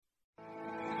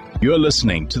You're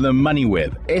listening to the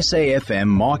MoneyWeb SAFM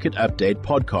Market Update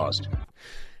Podcast.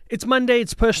 It's Monday,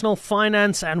 it's personal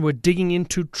finance, and we're digging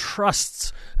into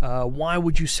trusts. Why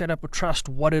would you set up a trust,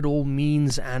 what it all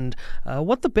means, and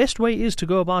what the best way is to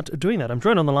go about doing that. I'm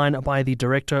joined on the line by the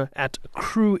director at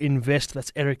Crew Invest,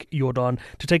 that's Eric Jordan,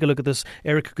 to take a look at this.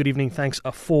 Eric, good evening. Thanks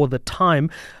for the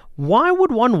time. Why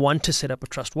would one want to set up a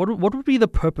trust? What would be the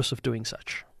purpose of doing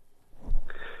such?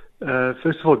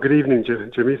 First of all, good evening,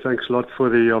 Jimmy. Thanks a lot for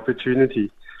the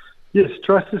opportunity. Yes,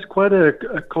 trust is quite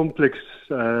a complex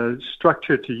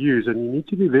structure to use, and you need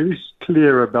to be very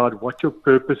clear about what your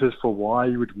purpose is for why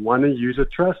you would want to use a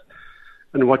trust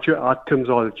and what your outcomes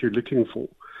are that you're looking for.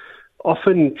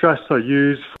 Often trusts are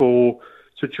used for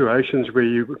situations where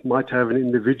you might have an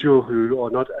individual who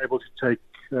are not able to take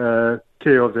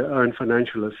care of their own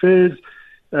financial affairs.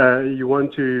 You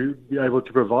want to be able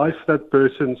to provide for that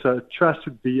person, so a trust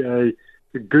would be a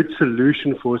good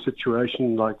solution for a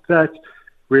situation like that,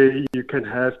 where you can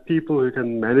have people who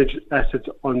can manage assets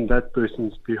on that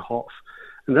person's behalf.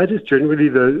 And that is generally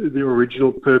the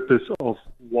original purpose of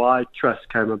why trust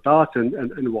came about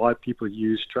and why people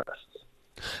use trusts.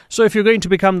 So if you're going to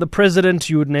become the president,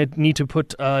 you would need to put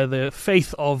the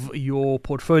faith of your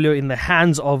portfolio in the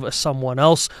hands of someone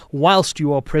else whilst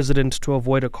you are president to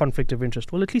avoid a conflict of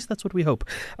interest. Well, at least that's what we hope.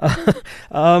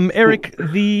 Eric,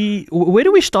 where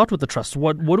do we start with the trust?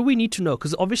 What do we need to know?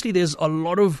 Because obviously there's a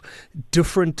lot of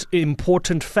different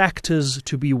important factors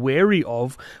to be wary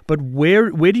of, but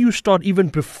where do you start even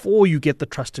before you get the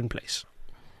trust in place?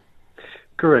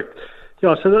 Correct.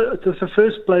 Yeah, so that's the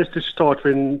first place to start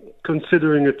when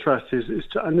considering a trust is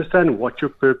to understand what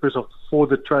your purpose for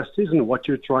the trust is and what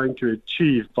you're trying to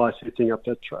achieve by setting up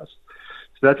that trust.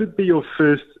 So that would be your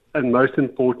first and most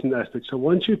important aspect. So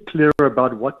once you're clear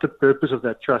about what the purpose of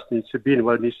that trust needs to be and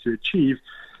what it needs to achieve,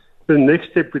 the next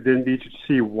step would then be to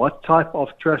see what type of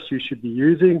trust you should be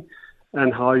using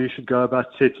and how you should go about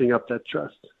setting up that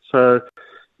trust. So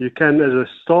you can, as a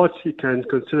start, you can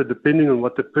consider, depending on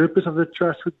what the purpose of the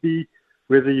trust would be,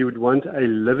 whether you would want a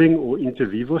living or inter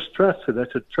vivos trust, so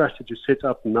that's a trust that you set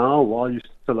up now while you're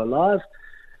still alive,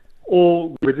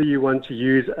 or whether you want to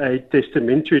use a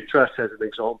testamentary trust as an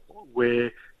example,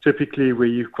 where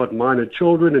you've got minor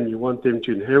children and you want them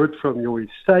to inherit from your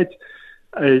estate.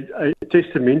 A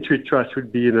testamentary trust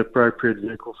would be an appropriate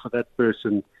vehicle for that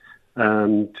person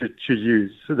to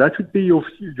use. So that would be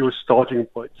your starting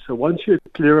point. So once you're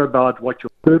clear about what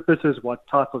your purpose is, what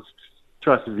type of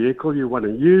trust vehicle you want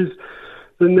to use,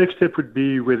 the next step would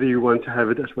be whether you want to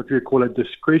have it as what we call a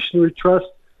discretionary trust,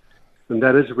 and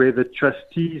that is where the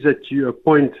trustees that you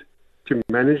appoint to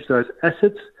manage those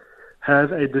assets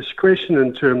have a discretion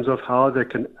in terms of how they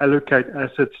can allocate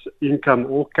assets, income,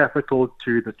 or capital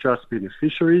to the trust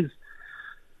beneficiaries.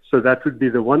 So that would be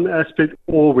the one aspect,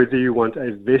 or whether you want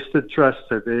a vested trust,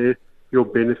 so there your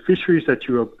beneficiaries that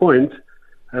you appoint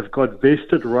have got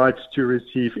vested rights to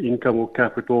receive income or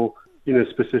capital in a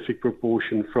specific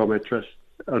proportion from a trust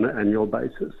on an annual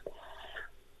basis.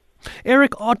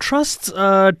 Eric, are trusts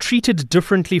treated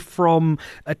differently from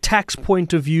a tax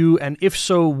point of view? And if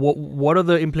so, what are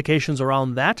the implications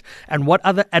around that? And what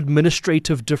other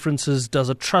administrative differences does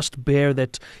a trust bear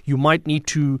that you might need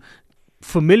to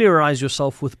familiarize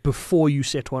yourself with before you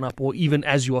set one up, or even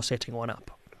as you are setting one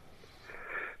up?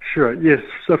 Sure, yes.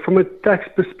 So from a tax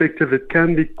perspective, it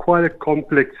can be quite a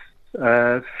complex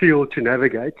field to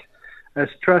navigate, as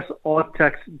trusts are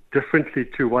taxed differently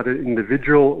to what an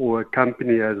individual or a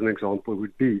company, as an example,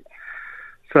 would be.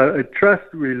 So a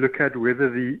trust, we look at whether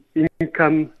the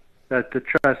income that the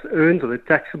trust earns, or the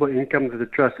taxable income that the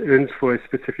trust earns for a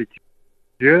specific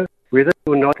year, whether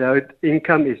or not that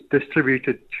income is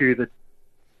distributed to the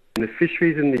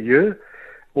beneficiaries in the year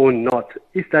or not.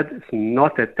 If that is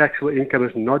not, that taxable income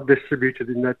is not distributed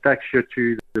in that tax year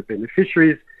to the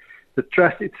beneficiaries, the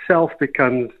trust itself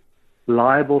becomes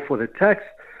liable for the tax,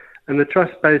 and the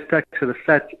trust pays tax at a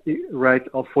flat rate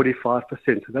of 45%.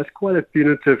 So that's quite a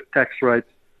punitive tax rate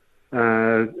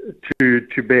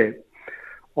to bear.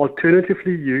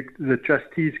 Alternatively, the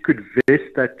trustees could vest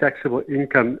that taxable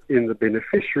income in the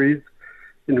beneficiaries,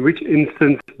 in which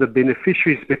instance the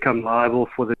beneficiaries become liable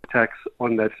for the tax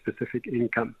on that specific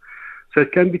income. So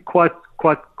it can be quite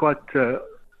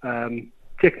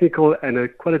technical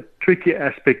and quite a tricky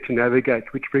aspect to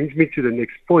navigate, which brings me to the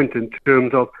next point in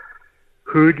terms of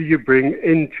who do you bring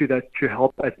into that to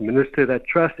help administer that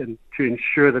trust and to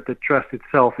ensure that the trust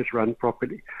itself is run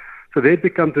properly. So there it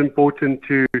becomes important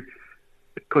to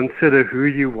consider who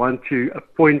you want to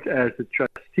appoint as the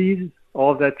trustees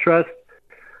of that trust,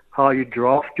 how you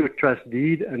draft your trust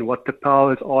deed and what the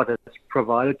powers are that's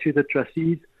provided to the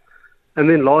trustees. And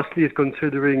then lastly is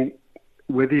considering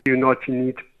whether or not you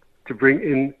need to bring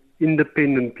in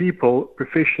independent people,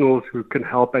 professionals who can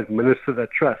help administer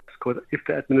that trust. Because if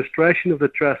the administration of the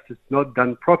trust is not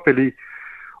done properly,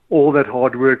 all that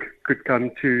hard work could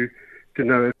come to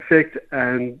no effect,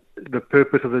 and the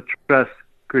purpose of the trust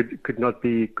could not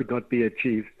be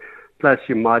achieved. Plus,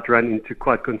 you might run into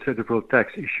quite considerable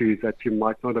tax issues that you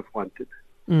might not have wanted.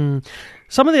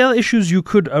 Some of the other issues you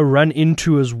could run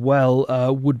into as well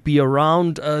would be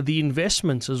around the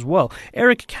investments as well.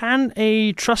 Eric, can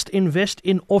a trust invest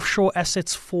in offshore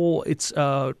assets for its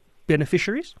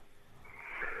beneficiaries?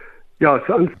 Yeah,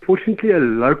 so unfortunately, a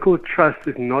local trust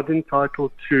is not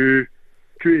entitled to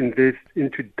invest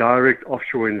into direct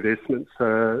offshore investments.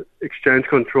 Exchange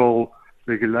control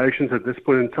regulations at this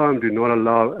point in time do not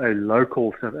allow a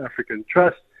local South African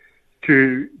trust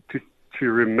to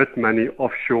remit money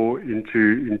offshore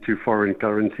into foreign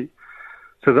currency.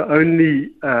 So the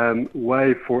only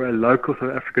way for a local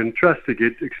South African trust to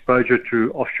get exposure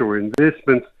to offshore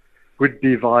investments would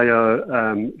be via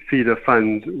feeder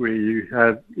funds, where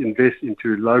you invest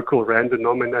into local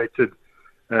rand-denominated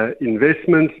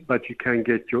investments, but you can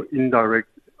get your indirect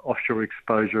offshore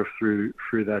exposure through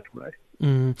that way.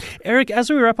 Eric,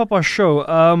 as we wrap up our show,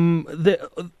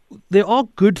 there are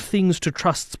good things to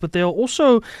trusts, but there are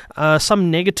also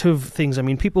some negative things. I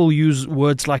mean, people use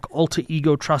words like alter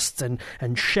ego trusts and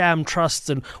sham trusts.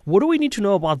 And what do we need to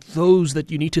know about those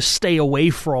that you need to stay away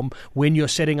from when you're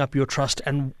setting up your trust?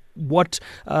 And what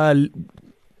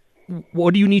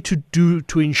do you need to do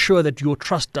to ensure that your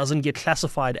trust doesn't get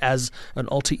classified as an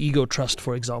alter ego trust,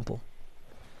 for example?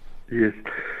 Yes.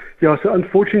 Yeah, so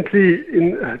unfortunately,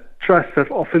 trusts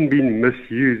have often been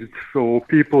misused for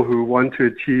people who want to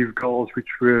achieve goals which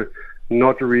were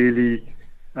not really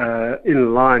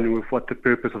in line with what the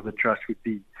purpose of the trust would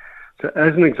be. So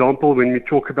as an example, when we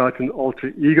talk about an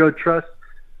alter ego trust,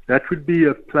 that would be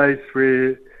a place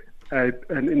where an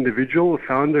individual, a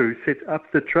founder who sets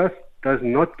up the trust, does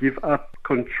not give up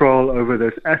control over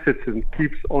those assets and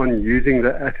keeps on using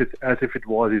the assets as if it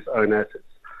was his own assets.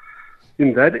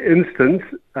 In that instance,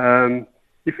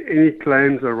 if any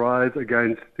claims arise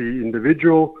against the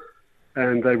individual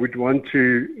and they would want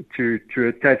to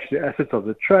attach the assets of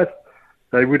the trust,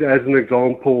 they would, as an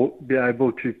example, be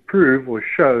able to prove or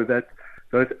show that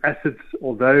those assets,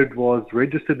 although it was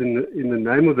registered in the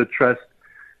name of the trust,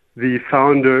 the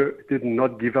founder did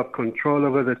not give up control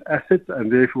over those assets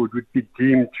and therefore it would be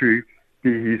deemed to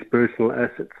be his personal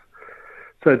assets.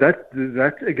 So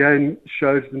that again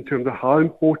shows in terms of how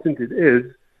important it is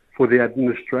for the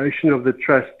administration of the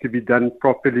trust to be done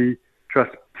properly,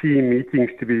 trustee meetings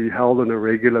to be held on a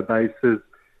regular basis,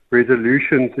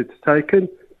 resolutions it's taken,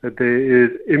 that there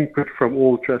is input from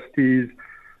all trustees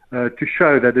to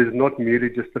show that it is not merely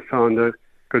just the founder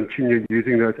continued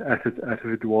using those assets as if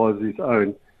it was his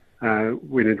own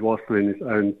when it was still in his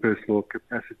own personal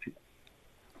capacity.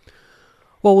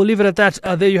 Well, we'll leave it at that.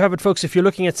 There you have it, folks. If you're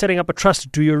looking at setting up a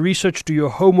trust, do your research, do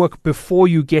your homework before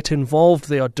you get involved.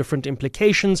 There are different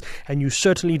implications, and you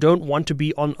certainly don't want to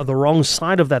be on the wrong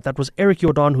side of that. That was Eric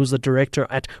Jordan, who's the director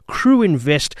at Crew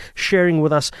Invest, sharing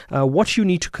with us what you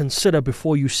need to consider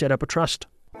before you set up a trust.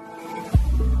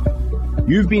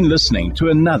 You've been listening to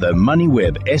another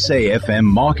MoneyWeb SAFM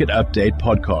Market Update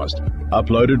podcast,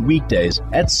 uploaded weekdays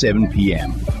at 7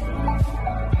 p.m.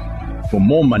 For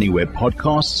more MoneyWeb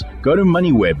podcasts, go to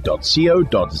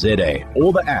moneyweb.co.za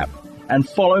or the app and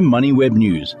follow MoneyWeb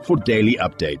News for daily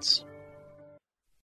updates.